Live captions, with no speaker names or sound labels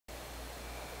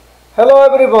Hello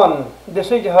everyone,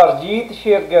 this is Harjeet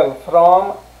Shergill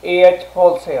from AH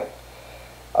Wholesale.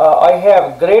 I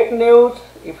have great news.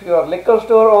 If you are liquor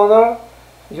store owner,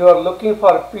 you are looking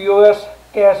for POS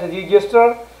cash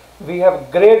register, we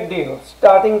have great deals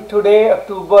starting today,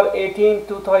 October 18,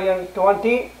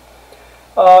 2020.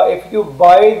 If you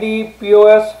buy the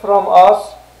POS from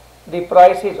us, the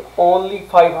price is only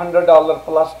 $500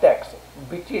 plus tax,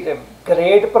 which is a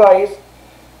great price.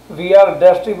 We are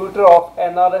distributor of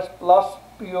NRS Plus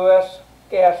POS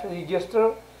cash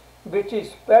register, which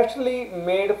is specially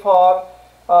made for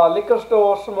liquor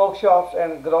stores, smoke shops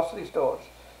and grocery stores.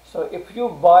 So if you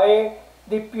buy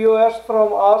the POS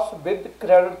from us with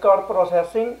credit card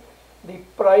processing, the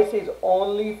price is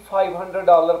only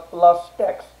 $500 plus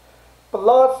tax.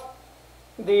 Plus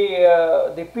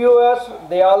the POS,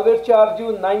 they always charge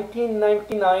you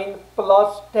 $19.99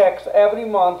 plus tax every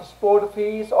month, sport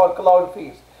fees or cloud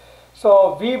fees.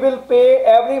 So we will pay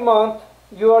every month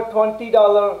your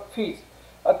 $20 fees.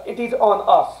 It is on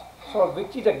us. So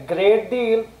which is a great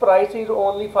deal. Price is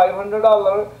only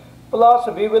 $500 plus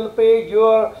we will pay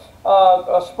your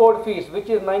sport fees, which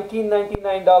is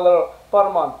 $19.99 per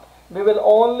month. We will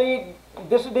only,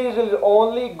 this deal is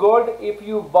only good if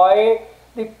you buy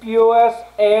the POS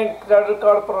and credit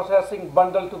card processing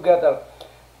bundle together.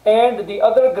 And the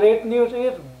other great news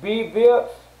is we will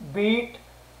beat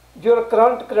your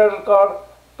current credit card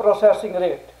processing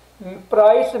rate.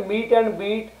 Price meet and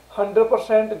beat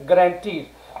 100% guaranteed.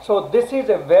 So this is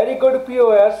a very good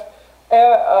POS.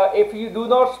 If you do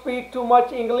not speak too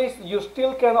much English, you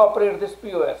still can operate this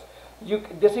POS.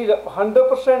 This is a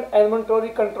 100%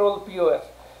 inventory control POS.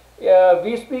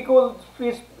 We speak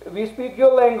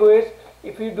your language.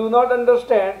 If you do not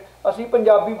understand, ਅਸੀਂ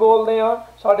ਪੰਜਾਬੀ ਬੋਲਦੇ ਹਾਂ,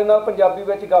 ਸਾਡੇ ਨਾਲ ਪੰਜਾਬੀ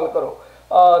ਵਿੱਚ ਗੱਲ ਕਰੋ.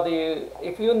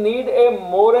 If you need a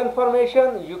more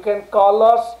information, you can call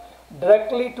us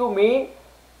directly to me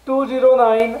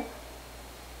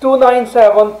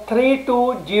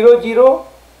 209-297-3200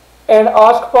 and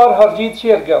ask for Harjeet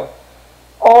Shergill,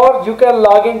 or you can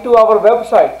log into our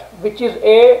website, which is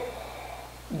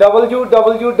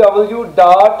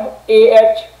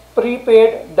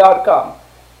www.ahprepaid.com.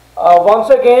 Once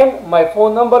again, my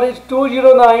phone number is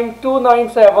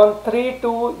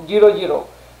 209-297-3200.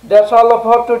 That's all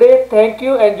for today. Thank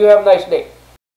you and you have a nice day.